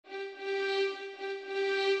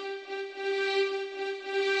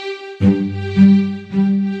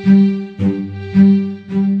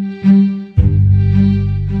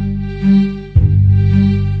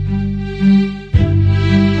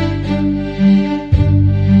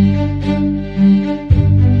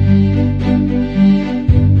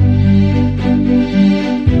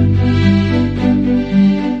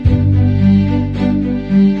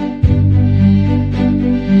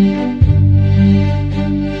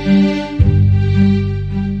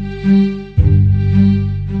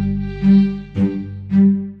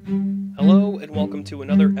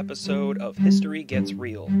of History Gets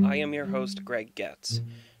Real. I am your host, Greg Getz.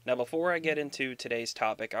 Now, before I get into today's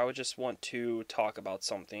topic, I would just want to talk about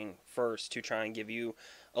something first to try and give you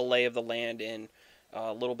a lay of the land and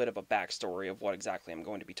a little bit of a backstory of what exactly I'm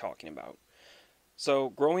going to be talking about.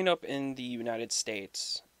 So, growing up in the United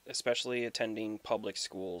States, especially attending public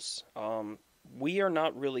schools, we are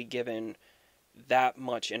not really given that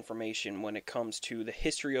much information when it comes to the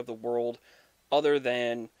history of the world other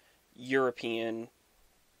than European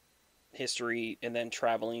history and then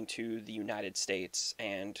traveling to the United States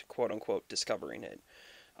and quote-unquote discovering it.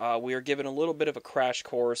 We are given a little bit of a crash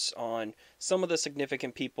course on some of the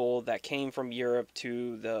significant people that came from Europe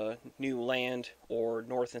to the new land or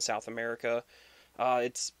North and South America.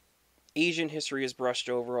 It's Asian history is brushed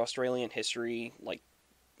over, Australian history like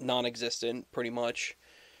non-existent pretty much.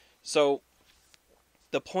 So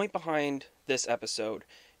the point behind this episode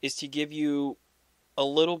is to give you a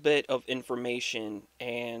little bit of information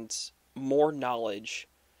and more knowledge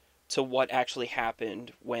to what actually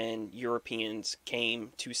happened when Europeans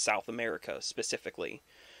came to South America specifically.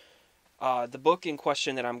 The book in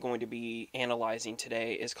question that I'm going to be analyzing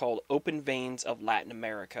today is called Open Veins of Latin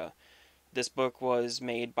America. This book was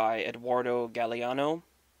made by Eduardo Galeanos,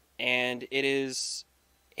 and it is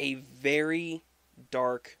a very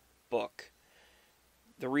dark book.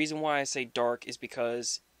 The reason why I say dark is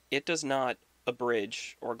because it does not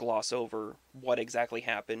abridge or gloss over what exactly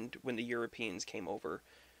happened when the Europeans came over.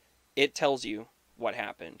 It tells you what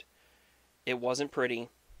happened. It wasn't pretty,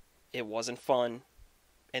 it wasn't fun,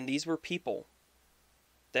 and these were people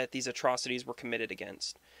that these atrocities were committed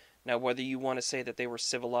against. Now, whether you want to say that they were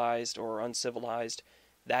civilized or uncivilized,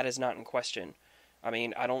 that is not in question. I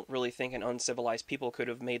mean, I don't really think an uncivilized people could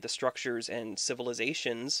have made the structures and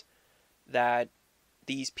civilizations that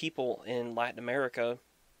these people in Latin America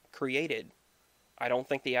created. I don't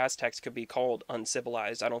think the Aztecs could be called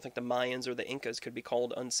uncivilized. I don't think the Mayans or the Incas could be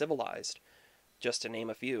called uncivilized, just to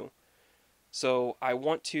name a few. So I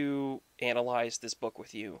want to analyze this book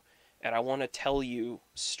with you, and I want to tell you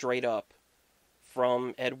straight up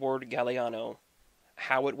from Eduardo Galeanos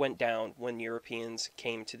how it went down when Europeans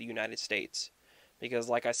came to the United States. Because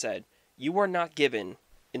like I said, you are not given,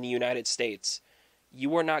 in the United States,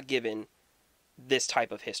 you are not given this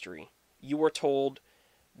type of history. You were told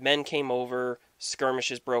men came over,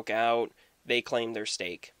 skirmishes broke out, they claimed their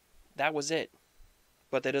stake. That was it.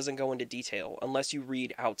 But that doesn't go into detail unless you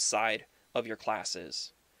read outside of your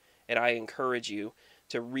classes. And I encourage you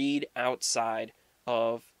to read outside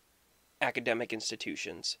of academic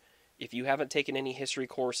institutions. If you haven't taken any history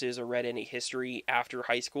courses or read any history after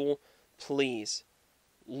high school, please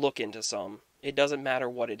look into some. It doesn't matter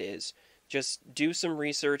what it is. Just do some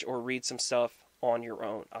research or read some stuff on your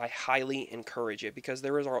own. I highly encourage it because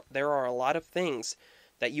there are a lot of things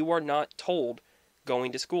that you are not told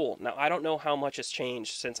going to school. Now, I don't know how much has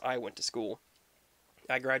changed since I went to school.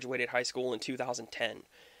 I graduated high school in 2010,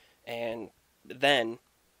 and then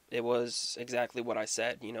it was exactly what I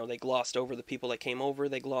said. You know, they glossed over the people that came over,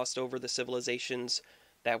 they glossed over the civilizations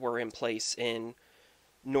that were in place in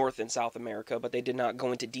North and South America, but they did not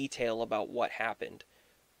go into detail about what happened,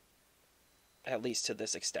 at least to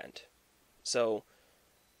this extent. So,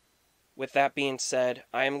 with that being said,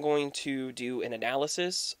 I am going to do an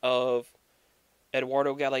analysis of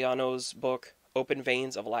Eduardo Galeanos' book, Open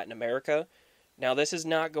Veins of Latin America. Now, this is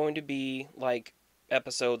not going to be like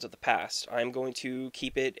episodes of the past. I'm going to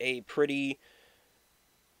keep it a pretty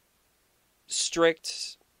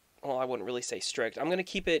strict, well, I wouldn't really say strict. I'm going to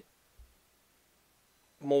keep it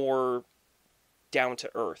more down to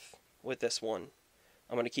earth with this one.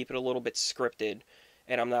 I'm going to keep it a little bit scripted,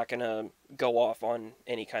 and I'm not going to go off on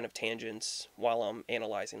any kind of tangents while I'm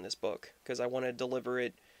analyzing this book, because I want to deliver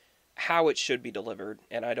it how it should be delivered,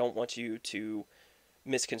 and I don't want you to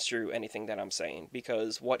misconstrue anything that I'm saying,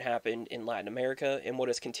 because what happened in Latin America and what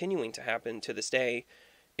is continuing to happen to this day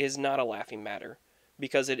is not a laughing matter,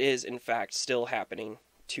 because it is in fact still happening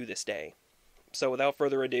to this day. So without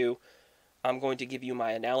further ado, I'm going to give you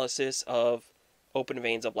my analysis of Open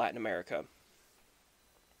Veins of Latin America.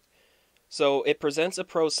 So it presents a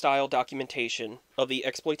prose-style documentation of the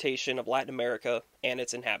exploitation of Latin America and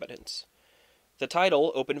its inhabitants. The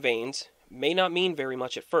title, Open Veins, may not mean very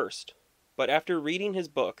much at first, but after reading his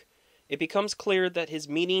book, it becomes clear that his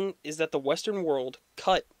meaning is that the Western world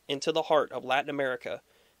cut into the heart of Latin America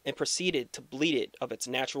and proceeded to bleed it of its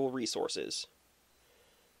natural resources.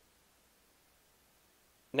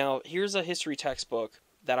 Now, here's a history textbook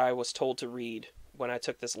that I was told to read when I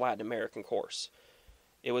took this Latin American course.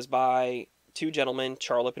 It was by two gentlemen,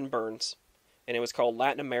 Charlip and Burns, and it was called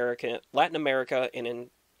Latin America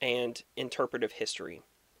and Interpretive History.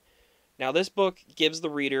 Now, this book gives the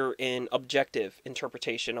reader an objective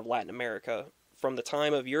interpretation of Latin America from the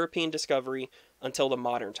time of European discovery until the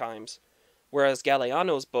modern times, whereas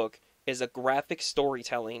Galeano's book is a graphic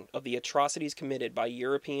storytelling of the atrocities committed by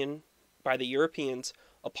the Europeans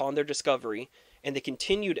upon their discovery and the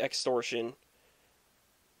continued extortion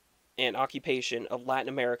and occupation of Latin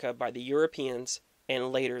America by the Europeans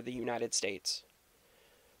and later the United States.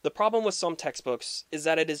 The problem with some textbooks is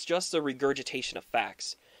that it is just a regurgitation of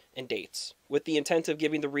facts and dates, with the intent of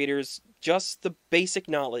giving the readers just the basic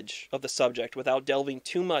knowledge of the subject without delving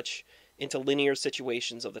too much into linear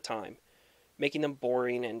situations of the time, making them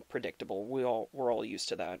boring and predictable. We're all used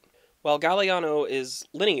to that. While Galeano is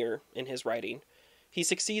linear in his writing, he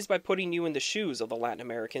succeeds by putting you in the shoes of the Latin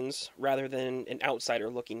Americans rather than an outsider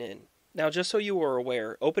looking in. Now, just so you are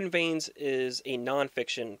aware, Open Veins is a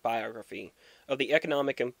non-fiction biography of the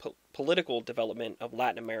economic and political development of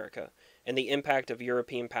Latin America and the impact of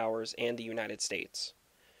European powers and the United States.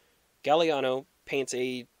 Galeano paints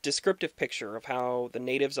a descriptive picture of how the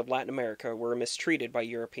natives of Latin America were mistreated by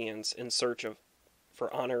Europeans in search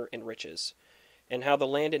for honor and riches, and how the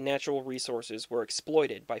land and natural resources were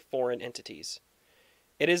exploited by foreign entities.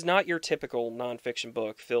 It is not your typical nonfiction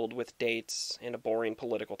book filled with dates and a boring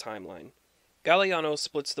political timeline. Galeano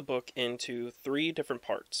splits the book into 3 different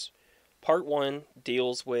parts. Part 1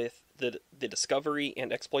 deals with the discovery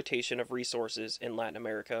and exploitation of resources in Latin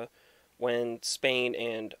America when Spain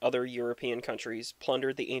and other European countries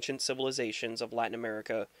plundered the ancient civilizations of Latin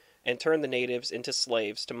America and turned the natives into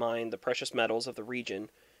slaves to mine the precious metals of the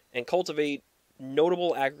region and cultivate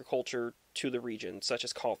notable agriculture to the region, such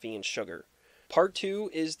as coffee and sugar. Part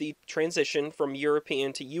 2 is the transition from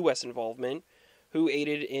European to U.S. involvement, who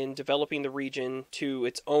aided in developing the region to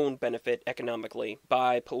its own benefit economically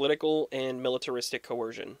by political and militaristic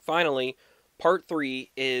coercion. Finally, Part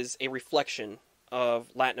 3 is a reflection of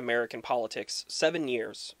Latin American politics 7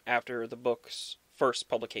 years after the book's first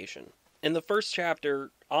publication. In the first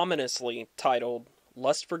chapter, ominously titled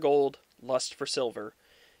Lust for Gold, Lust for Silver,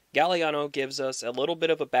 Galeano gives us a little bit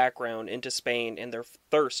of a background into Spain and their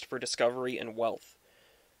thirst for discovery and wealth.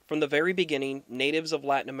 From the very beginning, natives of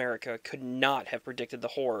Latin America could not have predicted the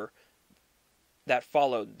horror that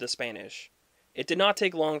followed the Spanish. It did not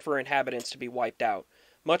take long for inhabitants to be wiped out,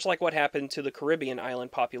 much like what happened to the Caribbean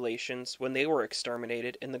island populations when they were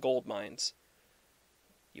exterminated in the gold mines.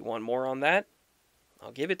 You want more on that?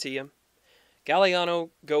 I'll give it to you. Galeano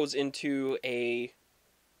goes into a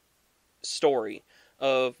story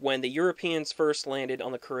of when the Europeans first landed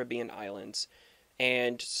on the Caribbean islands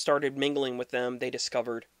and started mingling with them. They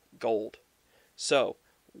discovered gold. So,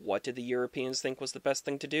 what did the Europeans think was the best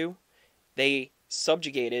thing to do? They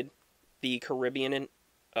subjugated the Caribbean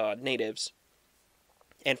natives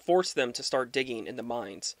and forced them to start digging in the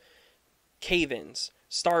mines. Cave-ins,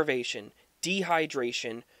 starvation,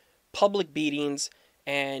 dehydration, public beatings,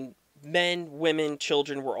 and men, women,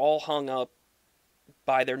 children were all hung up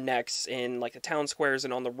by their necks in like the town squares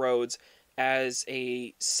and on the roads as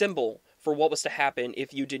a symbol for what was to happen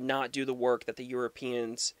if you did not do the work that the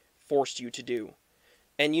Europeans forced you to do.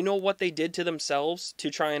 And you know what they did to themselves to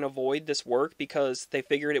try and avoid this work because they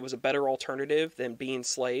figured it was a better alternative than being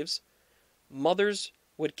slaves? Mothers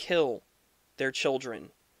would kill their children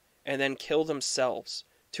and then kill themselves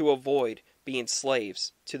to avoid being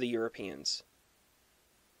slaves to the Europeans.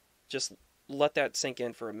 Just let that sink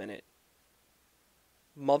in for a minute.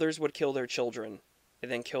 Mothers would kill their children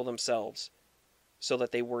and then kill themselves so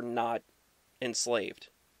that they were not enslaved.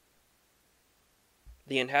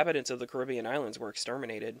 The inhabitants of the Caribbean islands were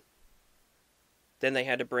exterminated. Then they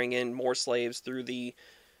had to bring in more slaves through the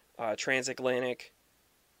transatlantic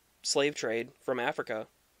slave trade from Africa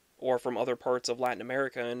or from other parts of Latin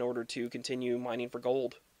America in order to continue mining for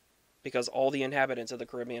gold, because all the inhabitants of the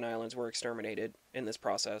Caribbean islands were exterminated in this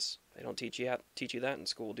process. They don't teach you that in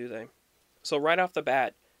school, do they? So right off the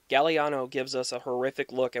bat, Galeano gives us a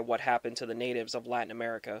horrific look at what happened to the natives of Latin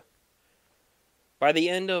America. By the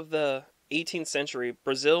end of the 18th century,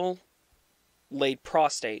 Brazil laid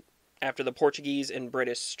prostrate after the Portuguese and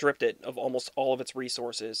British stripped it of almost all of its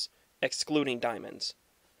resources, excluding diamonds.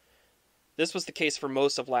 This was the case for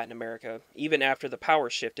most of Latin America, even after the power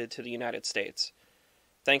shifted to the United States,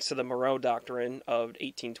 thanks to the Monroe Doctrine of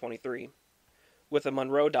 1823. With the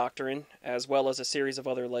Monroe Doctrine, as well as a series of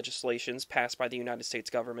other legislations passed by the United States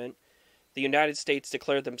government, the United States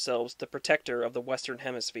declared themselves the protector of the Western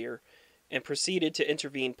Hemisphere and proceeded to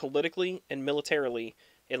intervene politically and militarily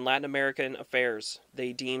in Latin American affairs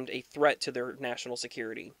they deemed a threat to their national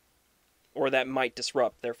security, or that might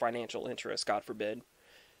disrupt their financial interests, God forbid.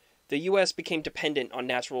 The U.S. became dependent on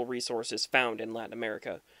natural resources found in Latin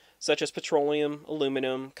America, such as petroleum,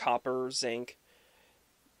 aluminum, copper, zinc.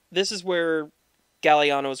 This is where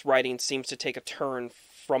Galeano's writing seems to take a turn,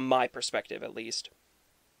 from my perspective at least.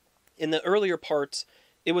 In the earlier parts,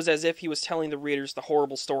 it was as if he was telling the readers the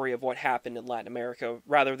horrible story of what happened in Latin America,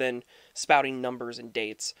 rather than spouting numbers and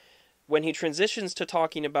dates. When he transitions to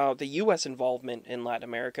talking about the U.S. involvement in Latin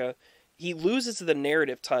America, he loses the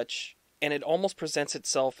narrative touch, and it almost presents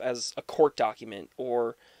itself as a court document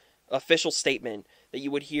or official statement that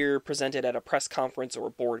you would hear presented at a press conference or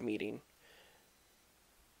a board meeting.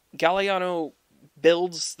 Galeano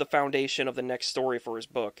builds the foundation of the next story for his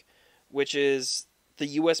book, which is the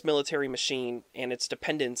U.S. military machine and its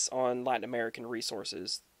dependence on Latin American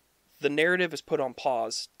resources. The narrative is put on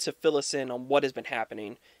pause to fill us in on what has been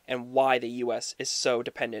happening and why the U.S. is so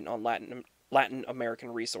dependent on Latin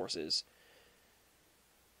American resources.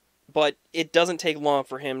 But it doesn't take long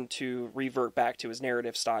for him to revert back to his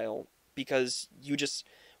narrative style, because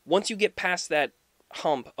once you get past that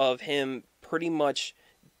hump of him pretty much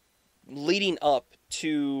leading up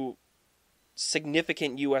to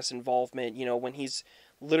significant U.S. involvement, when he's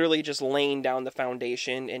literally just laying down the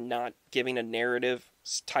foundation and not giving a narrative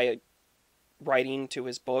type writing to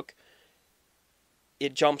his book,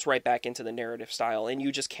 it jumps right back into the narrative style, and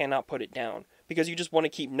you just cannot put it down, because you just want to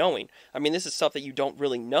keep knowing. I mean, this is stuff that you don't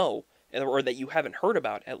really know, or that you haven't heard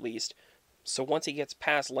about, at least. So once he gets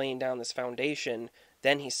past laying down this foundation,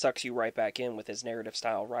 then he sucks you right back in with his narrative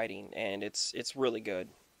style writing, and it's really good.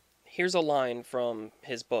 Here's a line from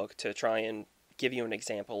his book to try and give you an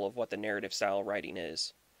example of what the narrative style writing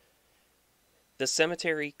is. The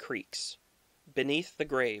cemetery creaks. Beneath the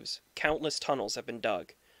graves, countless tunnels have been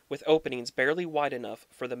dug, with openings barely wide enough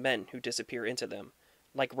for the men who disappear into them,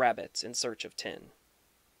 like rabbits in search of tin.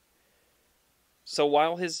 So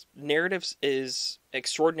while his narrative is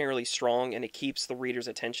extraordinarily strong and it keeps the reader's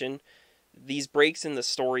attention, these breaks in the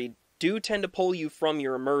story do tend to pull you from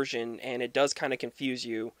your immersion, and it does kind of confuse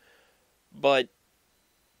you, but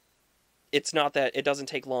it's not that it doesn't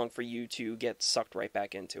take long for you to get sucked right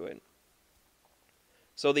back into it.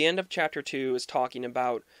 So the end of chapter 2 is talking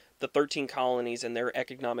about the 13 colonies and their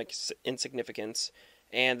economic insignificance,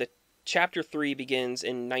 and the chapter 3 begins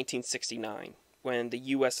in 1969, when the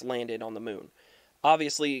U.S. landed on the moon.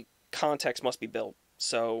 Obviously, context must be built,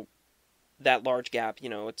 so that large gap,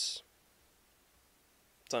 it's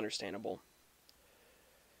understandable.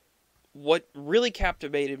 What really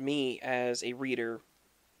captivated me as a reader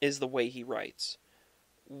is the way he writes.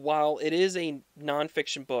 While it is a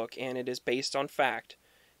nonfiction book and it is based on fact,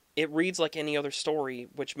 it reads like any other story,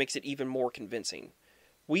 which makes it even more convincing.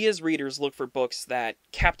 We as readers look for books that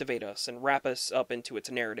captivate us and wrap us up into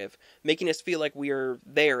its narrative, making us feel like we are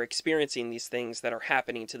there experiencing these things that are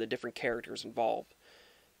happening to the different characters involved.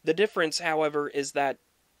 The difference, however, is that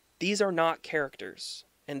these are not characters,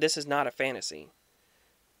 and this is not a fantasy.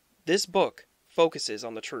 This book focuses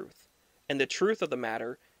on the truth, and the truth of the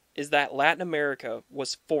matter is that Latin America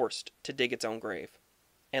was forced to dig its own grave,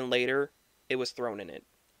 and later it was thrown in it.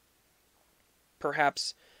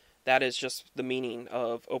 Perhaps that is just the meaning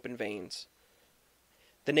of Open Veins.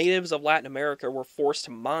 The natives of Latin America were forced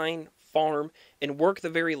to mine, farm, and work the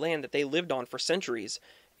very land that they lived on for centuries,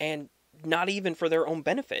 and not even for their own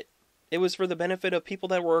benefit. It was for the benefit of people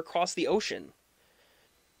that were across the ocean.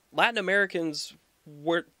 Latin Americans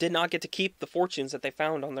did not get to keep the fortunes that they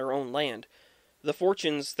found on their own land. The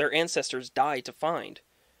fortunes their ancestors died to find.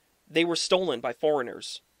 They were stolen by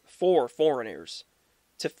foreigners, for foreigners,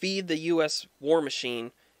 to feed the U.S. war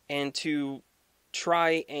machine and to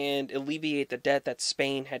try and alleviate the debt that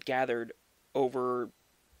Spain had gathered over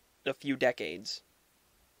a few decades.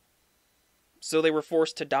 So they were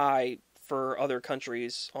forced to die for other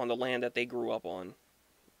countries on the land that they grew up on.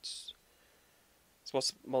 It's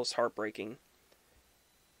what's most heartbreaking.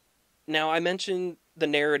 Now, I mentioned the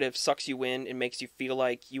narrative sucks you in and makes you feel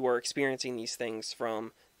like you are experiencing these things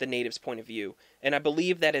from the native's point of view, and I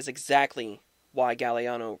believe that is exactly why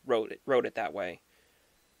Galeano wrote it that way.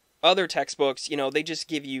 Other textbooks, they just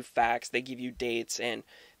give you facts, they give you dates, and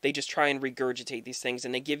they just try and regurgitate these things,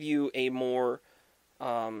 and they give you a more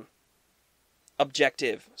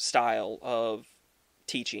objective style of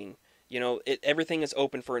teaching. Everything is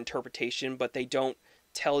open for interpretation, but they don't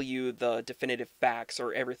tell you the definitive facts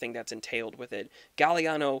or everything that's entailed with it.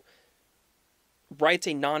 Galeano writes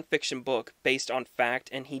a nonfiction book based on fact,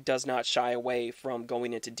 and he does not shy away from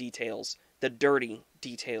going into details, the dirty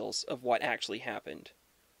details of what actually happened.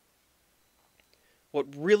 What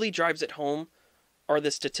really drives it home are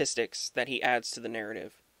the statistics that he adds to the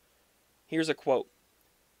narrative. Here's a quote.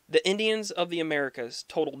 The Indians of the Americas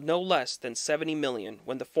totaled no less than 70 million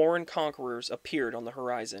when the foreign conquerors appeared on the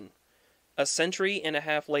horizon. A century and a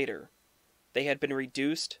half later, they had been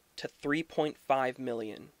reduced to 3.5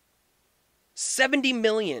 million. 70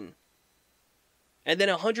 million! And then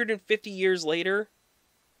 150 years later,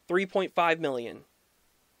 3.5 million.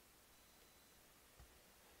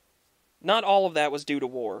 Not all of that was due to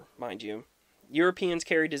war, mind you. Europeans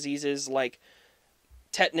carried diseases like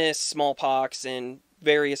tetanus, smallpox, and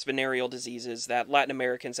various venereal diseases that Latin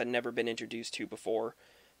Americans had never been introduced to before.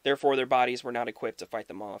 Therefore, their bodies were not equipped to fight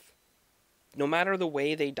them off. No matter the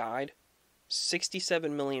way they died,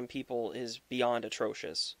 67 million people is beyond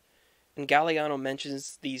atrocious. And Galeano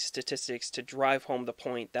mentions these statistics to drive home the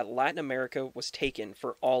point that Latin America was taken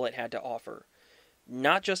for all it had to offer.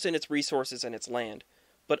 Not just in its resources and its land,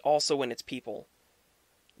 but also in its people.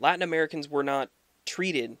 Latin Americans were not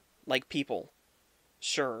treated like people.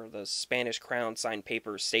 Sure, the Spanish crown signed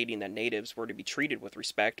papers stating that natives were to be treated with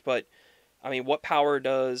respect, but, what power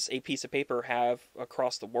does a piece of paper have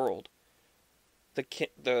across the world?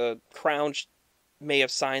 The crown may have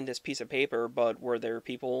signed this piece of paper, but were there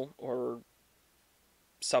people or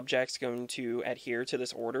subjects going to adhere to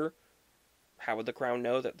this order? How would the crown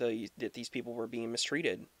know that these people were being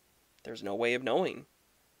mistreated? There's no way of knowing.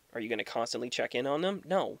 Are you going to constantly check in on them?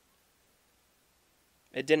 No.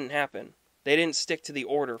 It didn't happen. They didn't stick to the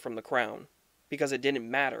order from the crown, because it didn't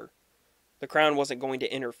matter. The crown wasn't going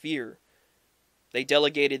to interfere. They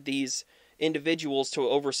delegated these individuals to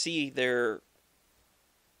oversee their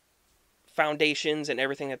foundations and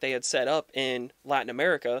everything that they had set up in Latin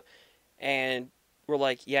America, and were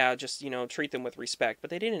like, yeah, just, treat them with respect. But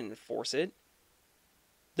they didn't enforce it.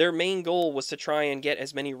 Their main goal was to try and get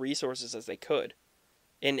as many resources as they could,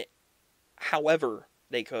 in however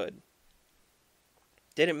they could.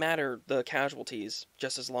 Didn't matter the casualties,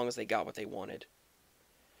 just as long as they got what they wanted.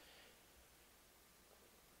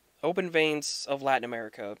 Open Veins of Latin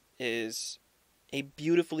America is a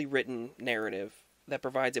beautifully written narrative that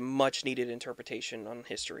provides a much-needed interpretation on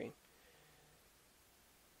history.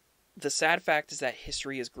 The sad fact is that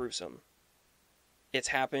history is gruesome. It's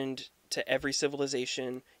happened to every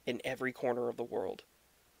civilization in every corner of the world.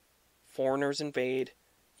 Foreigners invade,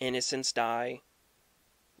 innocents die,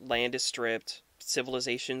 land is stripped,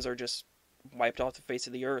 civilizations are just wiped off the face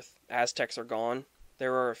of the earth. Aztecs are gone.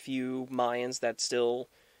 There are a few Mayans that still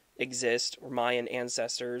exist, or Mayan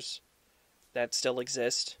ancestors that still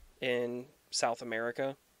exist in South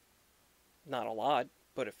America. Not a lot,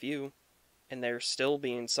 but a few. And they're still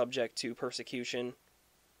being subject to persecution,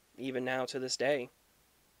 even now to this day.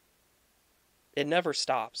 It never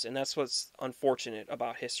stops, and that's what's unfortunate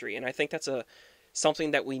about history. And I think that's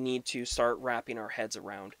something that we need to start wrapping our heads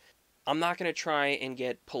around. I'm not going to try and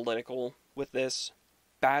get political with this.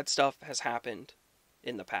 Bad stuff has happened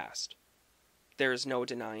in the past. There's no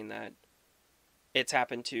denying that. It's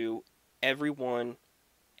happened to everyone,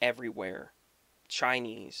 everywhere.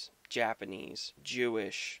 Chinese, Japanese,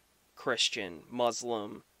 Jewish, Christian,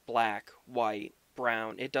 Muslim, black, white,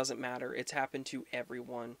 brown. It doesn't matter. It's happened to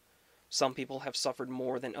everyone. Some people have suffered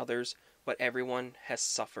more than others, but everyone has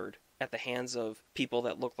suffered at the hands of people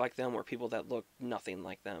that look like them or people that look nothing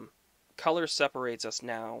like them. Color separates us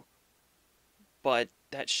now, but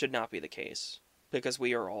that should not be the case, because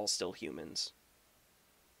we are all still humans.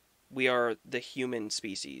 We are the human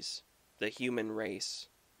species, the human race,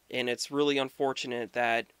 and it's really unfortunate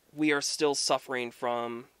that we are still suffering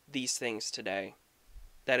from these things today,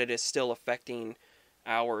 that it is still affecting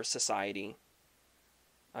our society.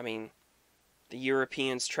 The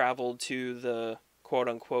Europeans traveled to the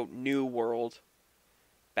quote-unquote New World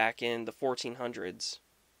back in the 1400s,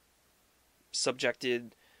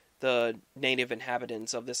 subjected the native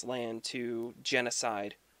inhabitants of this land to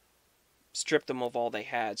genocide, stripped them of all they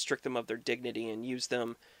had, stripped them of their dignity, and used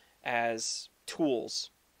them as tools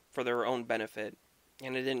for their own benefit.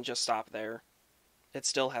 And it didn't just stop there. It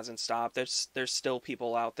still hasn't stopped. There's still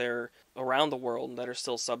people out there around the world that are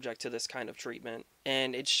still subject to this kind of treatment.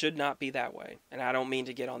 And it should not be that way. And I don't mean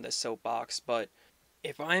to get on this soapbox, but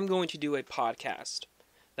if I'm going to do a podcast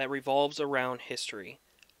that revolves around history,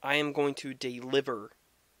 I am going to deliver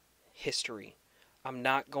history. I'm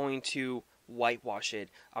not going to whitewash it.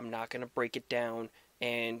 I'm not going to break it down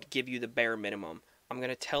and give you the bare minimum. I'm going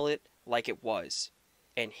to tell it like it was.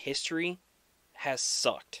 And history has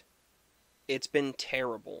sucked. It's been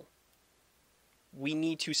terrible. We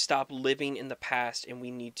need to stop living in the past and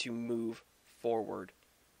we need to move forward.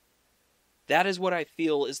 That is what I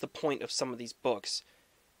feel is the point of some of these books.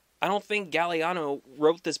 I don't think Galeano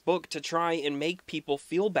wrote this book to try and make people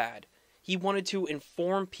feel bad. He wanted to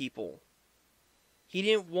inform people. He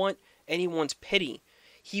didn't want anyone's pity.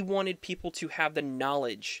 He wanted people to have the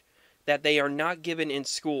knowledge that they are not given in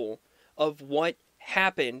school of what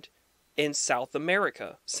happened in South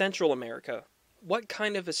America, Central America. What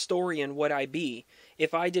kind of historian would I be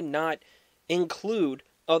if I did not include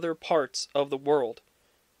other parts of the world?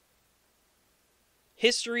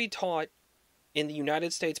 History taught in the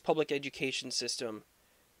United States public education system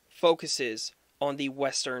focuses on the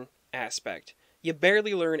Western aspect. You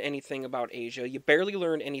barely learn anything about Asia. You barely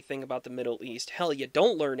learn anything about the Middle East. Hell, you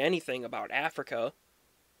don't learn anything about Africa.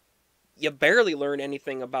 You barely learn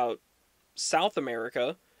anything about South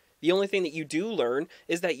America. The only thing that you do learn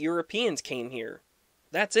is that Europeans came here.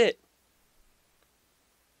 That's it.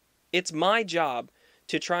 It's my job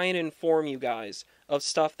to try and inform you guys of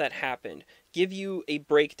stuff that happened. Give you a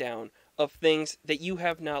breakdown of things that you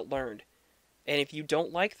have not learned. And if you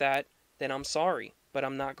don't like that, then I'm sorry, but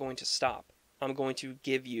I'm not going to stop. I'm going to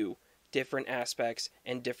give you different aspects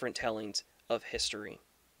and different tellings of history.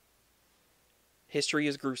 History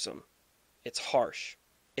is gruesome. It's harsh.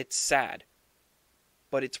 It's sad.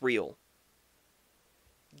 But it's real.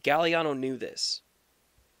 Galeano knew this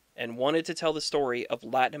and wanted to tell the story of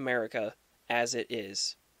Latin America as it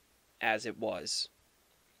is, as it was.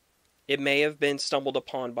 It may have been stumbled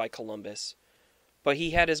upon by Columbus, but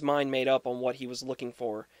he had his mind made up on what he was looking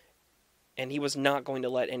for, and he was not going to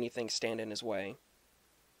let anything stand in his way.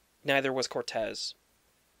 Neither was Cortez.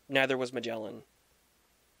 Neither was Magellan.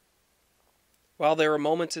 While there are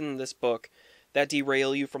moments in this book that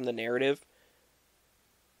derail you from the narrative,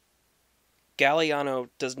 Galeano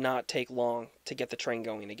does not take long to get the train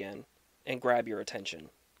going again and grab your attention.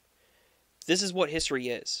 This is what history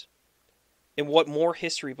is, and what more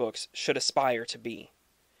history books should aspire to be.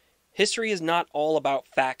 History is not all about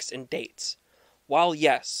facts and dates. While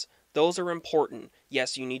yes, those are important.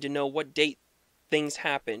 Yes, you need to know what date things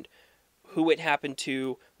happened, who it happened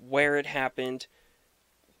to, where it happened,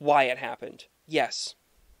 why it happened. Yes,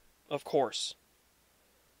 of course.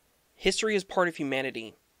 History is part of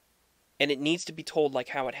humanity, and it needs to be told like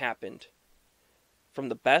how it happened. From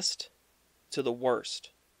the best to the worst.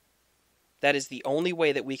 That is the only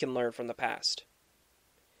way that we can learn from the past.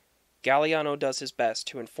 Galeano does his best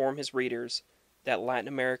to inform his readers that Latin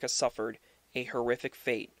America suffered a horrific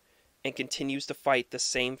fate and continues to fight the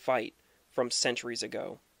same fight from centuries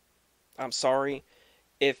ago. I'm sorry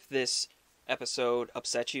if this episode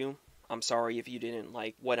upset you. I'm sorry if you didn't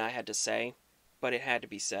like what I had to say, but it had to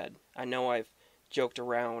be said. I know I've joked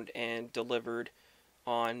around and delivered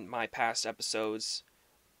on my past episodes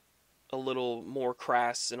a little more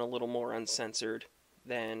crass and a little more uncensored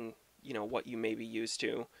than, what you may be used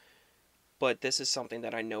to. But this is something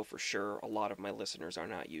that I know for sure a lot of my listeners are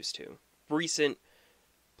not used to. Recent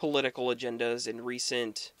political agendas and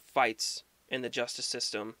recent fights in the justice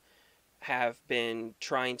system have been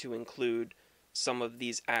trying to include some of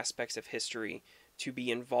these aspects of history to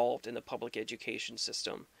be involved in the public education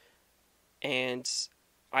system. And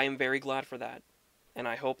I am very glad for that. And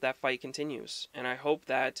I hope that fight continues. And I hope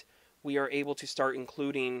that we are able to start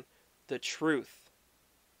including the truth,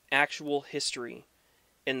 actual history,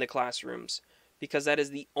 in the classrooms, because that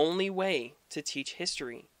is the only way to teach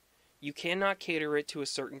history. You cannot cater it to a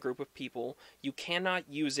certain group of people. You cannot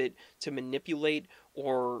use it to manipulate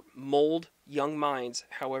or mold young minds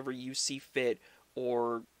however you see fit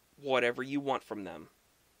or whatever you want from them.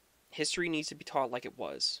 History needs to be taught like it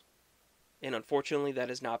was. And unfortunately,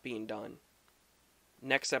 that is not being done.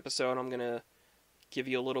 Next episode, I'm going to give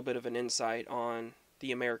you a little bit of an insight on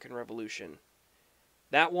the American Revolution.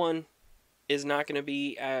 That one is not going to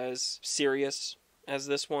be as serious as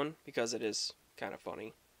this one, because it is kind of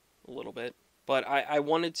funny, a little bit. But I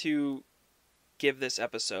wanted to give this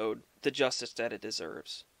episode the justice that it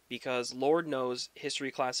deserves, because Lord knows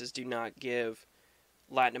history classes do not give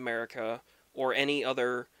Latin America or any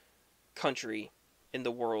other country in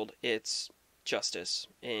the world its justice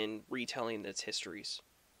in retelling its histories.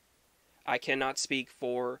 I cannot speak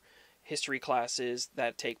for history classes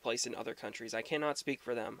that take place in other countries. I cannot speak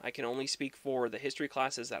for them. I can only speak for the history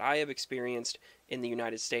classes that I have experienced in the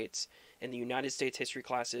United States. And the United States history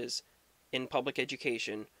classes in public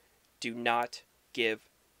education do not give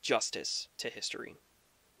justice to history.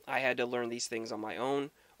 I had to learn these things on my own,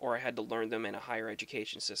 or I had to learn them in a higher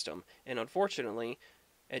education system. And unfortunately,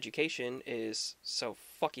 education is so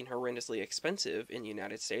fucking horrendously expensive in the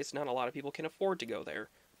United States, not a lot of people can afford to go there.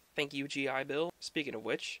 Thank you, GI Bill. Speaking of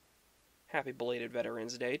which, happy belated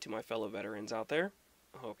Veterans Day to my fellow veterans out there.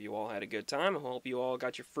 I hope you all had a good time. I hope you all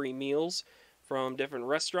got your free meals from different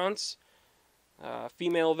restaurants.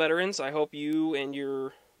 Female veterans, I hope you and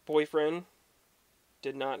your boyfriend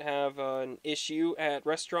did not have an issue at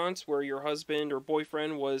restaurants where your husband or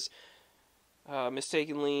boyfriend was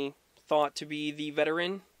mistakenly thought to be the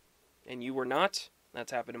veteran and you were not.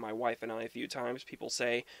 That's happened to my wife and I a few times. People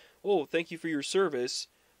say, "Oh, thank you for your service,"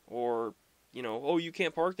 or, "Oh, you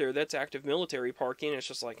can't park there. That's active military parking." It's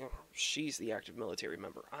just like, oh, she's the active military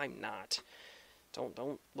member. I'm not.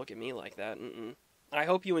 Don't look at me like that. I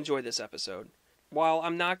hope you enjoyed this episode. While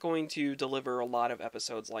I'm not going to deliver a lot of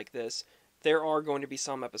episodes like this, there are going to be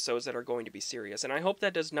some episodes that are going to be serious. And I hope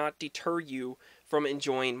that does not deter you from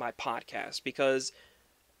enjoying my podcast. Because,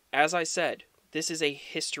 as I said, this is a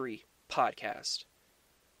history podcast.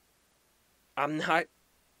 I'm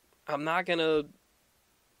not going to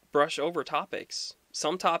brush over topics.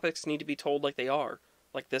 Some topics need to be told like they are.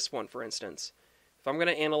 Like this one, for instance. If I'm going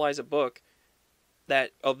to analyze a book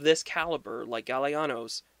that of this caliber, like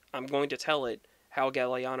Galeanos, I'm going to tell it how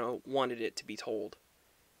Galeano wanted it to be told.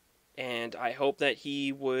 And I hope that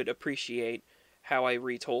he would appreciate how I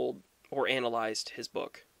retold or analyzed his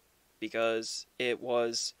book, because it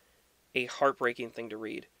was a heartbreaking thing to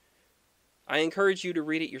read. I encourage you to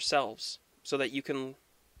read it yourselves so that you can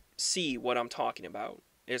see what I'm talking about.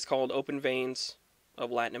 It's called Open Veins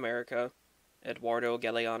of Latin America. Eduardo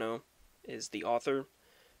Galeano is the author.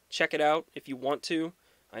 Check it out if you want to.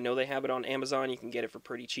 I know they have it on Amazon. You can get it for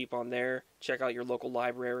pretty cheap on there. Check out your local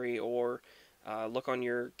library, or look on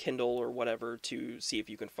your Kindle or whatever to see if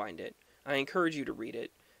you can find it. I encourage you to read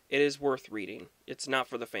it. It is worth reading. It's not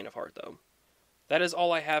for the faint of heart, though. That is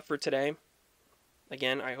all I have for today.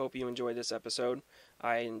 Again, I hope you enjoyed this episode.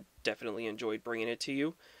 I definitely enjoyed bringing it to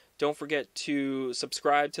you. Don't forget to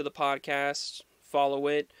subscribe to the podcast, follow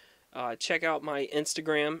it. Check out my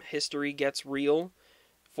Instagram, History Gets Real,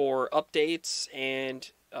 for updates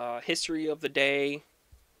and history of the day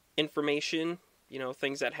information,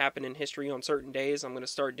 things that happen in history on certain days. I'm going to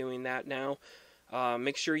start doing that now.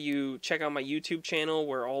 Make sure you check out my YouTube channel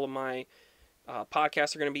where all of my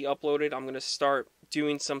podcasts are going to be uploaded. I'm going to start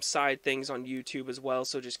doing some side things on YouTube as well,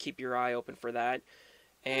 so just keep your eye open for that.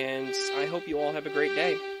 And I hope you all have a great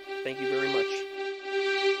day. Thank you very much.